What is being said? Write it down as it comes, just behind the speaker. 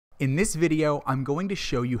In this video, I'm going to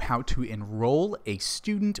show you how to enroll a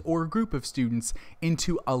student or a group of students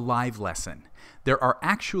into a live lesson. There are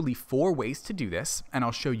actually 4 ways to do this, and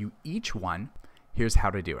I'll show you each one. Here's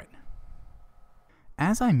how to do it.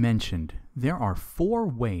 As I mentioned, there are 4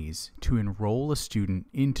 ways to enroll a student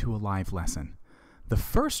into a live lesson. The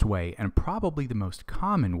first way, and probably the most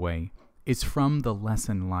common way, is from the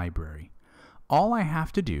lesson library. All I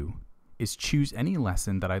have to do is choose any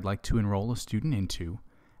lesson that I'd like to enroll a student into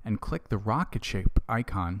and click the rocket ship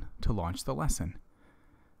icon to launch the lesson.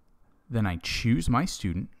 Then I choose my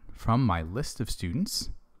student from my list of students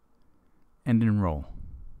and enroll.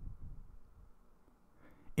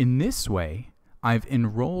 In this way, I've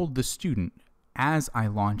enrolled the student as I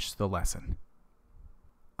launch the lesson.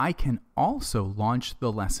 I can also launch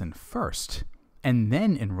the lesson first and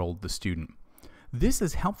then enroll the student. This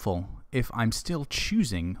is helpful if I'm still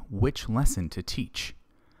choosing which lesson to teach.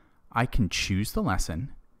 I can choose the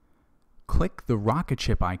lesson, click the rocket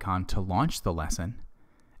ship icon to launch the lesson,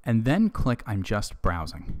 and then click I'm just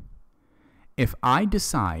browsing. If I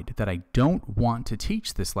decide that I don't want to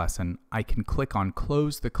teach this lesson, I can click on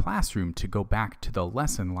Close the Classroom to go back to the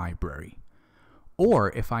lesson library.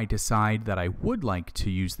 Or if I decide that I would like to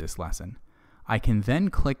use this lesson, I can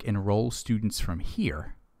then click Enroll Students from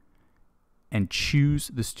here and choose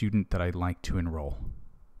the student that I'd like to enroll.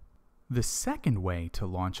 The second way to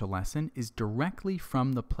launch a lesson is directly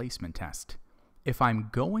from the placement test. If I'm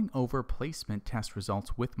going over placement test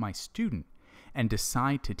results with my student and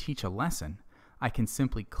decide to teach a lesson, I can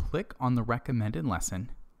simply click on the recommended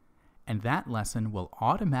lesson, and that lesson will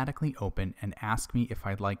automatically open and ask me if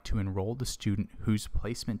I'd like to enroll the student whose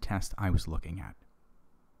placement test I was looking at.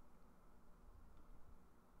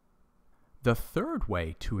 The third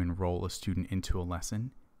way to enroll a student into a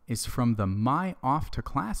lesson is from the My Off to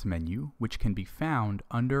Class menu, which can be found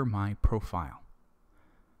under My Profile.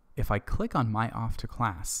 If I click on My Off to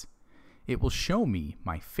Class, it will show me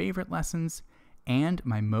my favorite lessons and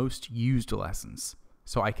my most used lessons.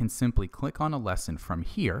 So I can simply click on a lesson from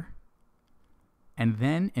here and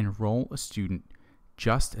then enroll a student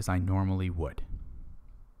just as I normally would.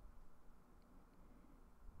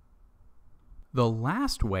 The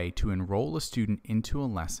last way to enroll a student into a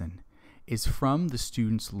lesson is from the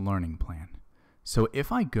student's learning plan. So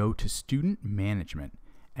if I go to Student Management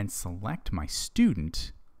and select my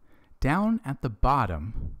student, down at the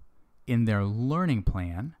bottom in their learning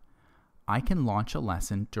plan, I can launch a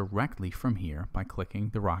lesson directly from here by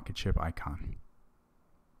clicking the rocket ship icon.